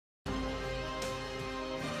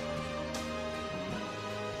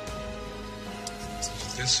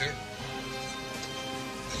this it?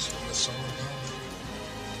 That's what it's all about.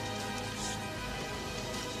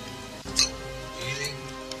 Eating,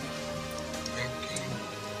 drinking,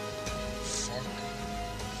 fucking,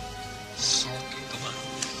 sulking,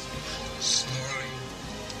 snoring,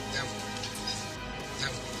 devil.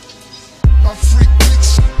 I freak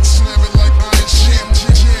beats, slam it like iron,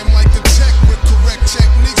 jam like the tech with correct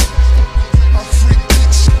techniques. I freak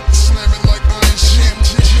beats, slam it like iron,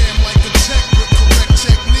 jam like the tech with correct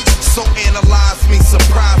techniques. So analyze me,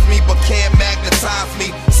 surprise me, but can't magnetize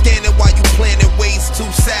me. Scanning while you planning ways to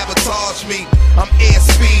sabotage me. I'm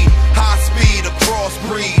airspeed, high speed, a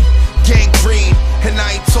crossbreed, gangrene, and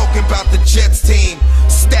I ain't talking about the Jets team.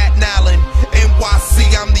 Staten Island,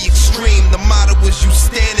 NYC, I'm the extreme. The motto is you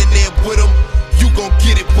standing there with them, you gon'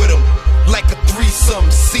 get it with them. Like a threesome,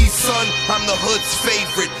 see son, I'm the hood's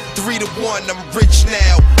favorite. 3 to 1, I'm rich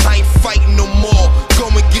now, I ain't fighting no more. Go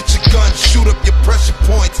and get your gun, shoot up your pressure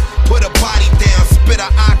points, put a body down, spit a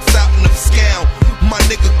ox out in the scowl. My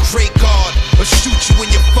nigga Great God, or shoot you in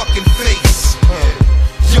your fucking face.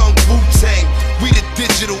 Young Wu-Tang, we the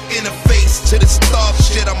digital interface to the star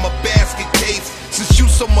shit, I'm a basket case. Since you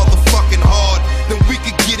so motherfucking hard, then we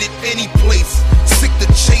could get it any place. Sick to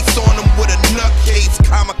chase on them with a nutcase,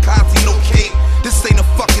 kamikaze, no cape. This ain't a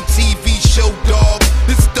fucking TV show, dog.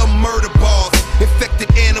 This the murder bars,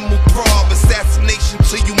 infected animal probe, assassination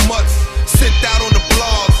to you mutts, sent out on the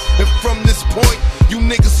blogs. And from this point, you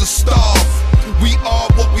niggas are starved. We are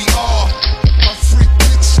what we are. I freak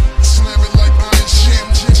beats, slam it like iron,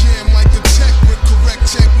 jam like the tech with correct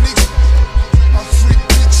techniques. I freak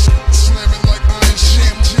beats, slam it like iron,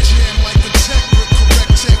 jam like the tech with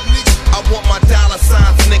correct techniques. I want my dollar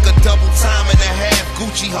signs, nigga, double time and a half.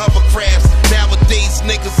 Gucci hovercrafts. Nowadays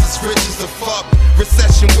niggas is rich as a fuck.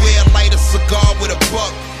 Recession wear, light a cigar with a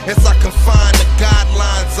buck. As I confine the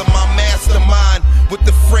guidelines of my mastermind with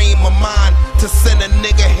the frame of mind to send a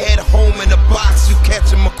nigga head home in a box. You catch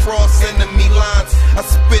him across enemy lines. I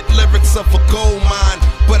spit lyrics of a gold mine,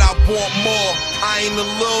 but I want more. I ain't a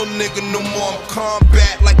little nigga no more. I'm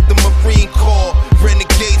combat like the Marine Corps.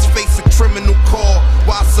 Renegades face a criminal call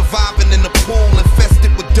while surviving in a pool infested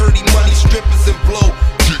with dirty money, strippers and blow.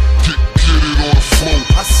 Get it on the floor.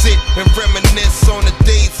 I sit and reminisce on the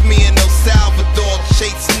days me and El Salvador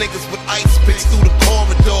chase niggas with ice picks through the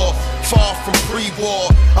corridor. Far from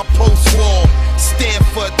pre-war, I post-war, stand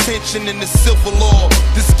for attention in the civil law.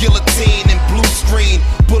 This guillotine and blue screen,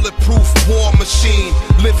 bulletproof war machine.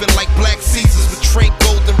 Living like Black Caesars with trained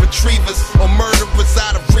golden retrievers, or murderers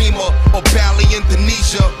out of Rima or Bali,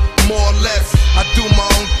 Indonesia. More or less, I do my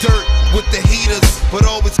own dirt with the heaters, but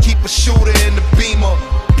always keep a shooter in the beamer.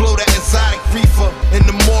 Blow that exotic reefer, and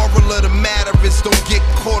the moral of the matter is don't get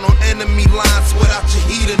caught on enemy lines without your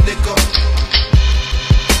heater, nigga.